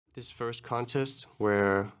This first contest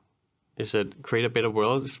where it said create a better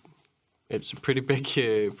world. It's a pretty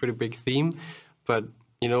big theme, but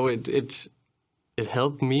you know it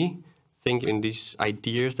helped me think in these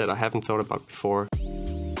ideas that I haven't thought about before.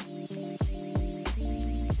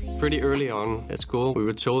 Pretty early on at school, we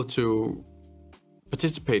were told to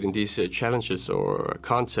participate in these challenges or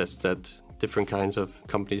contests that different kinds of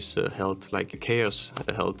companies held, like Chaos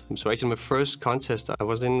held. So actually my first contest I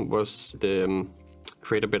was in was the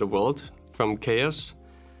Create a Better World from Chaos.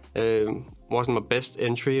 Wasn't my best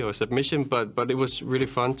entry or submission, but it was really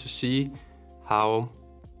fun to see how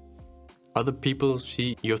other people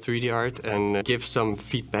see your 3D art and give some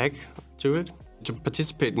feedback to it. To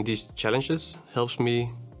participate in these challenges helps me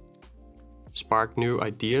spark new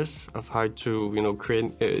ideas of how to,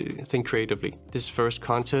 think creatively. This first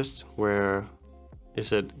contest where it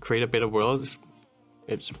said create a better world.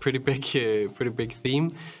 It's a pretty big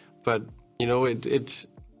theme, but you know it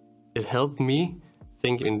helped me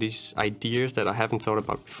think in these ideas that I haven't thought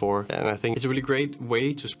about before, and I think it's a really great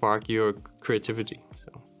way to spark your creativity.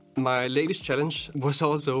 So my latest challenge was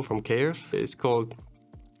also from Chaos. It's called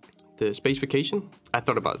the Space Vacation. I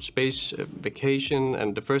thought about space vacation,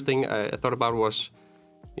 and the first thing I thought about was,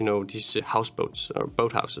 these houseboats or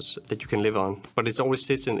boathouses that you can live on. But it always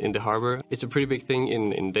sits in the harbor. It's a pretty big thing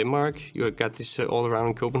in Denmark. You got this all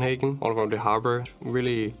around Copenhagen, all around the harbor.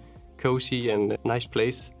 Really cozy and nice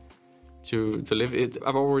place to live.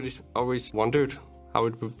 I've always wondered how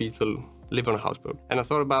it would be to live on a houseboat. And I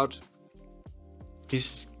thought about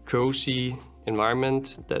this cozy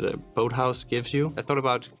environment that a boathouse gives you. I thought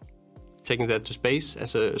about taking that to space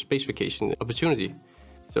as a space vacation opportunity.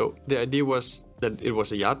 So the idea was that it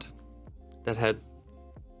was a yacht that had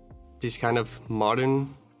this kind of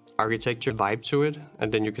modern architecture vibe to it,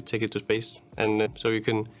 and then you could take it to space. And so you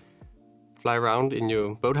can fly around in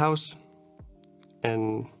your boathouse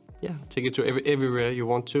and take it to everywhere you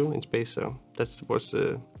want to in space. So that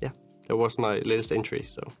was my latest entry.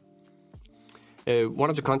 So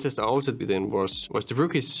one of the contests I also did in was the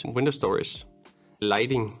Rookies Winter Stories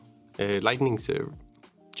lightning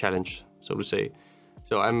challenge, so to say.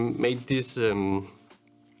 So I made this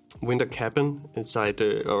winter cabin inside,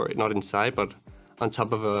 or not inside, but on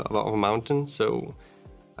top of a mountain. So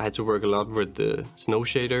I had to work a lot with the snow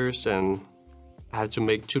shaders, and I had to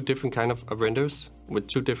make two different kind of renders with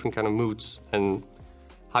two different kind of moods. And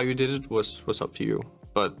how you did it was up to you.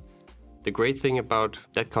 But the great thing about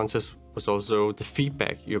that contest was also the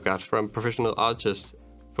feedback you got from professional artists.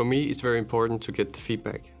 For me, it's very important to get the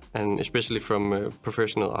feedback, and especially from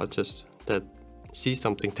professional artists that see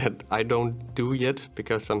something that I don't do yet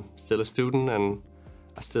because I'm still a student and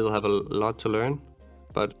I still have a lot to learn.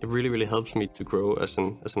 But it really helps me to grow as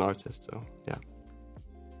an artist. So yeah.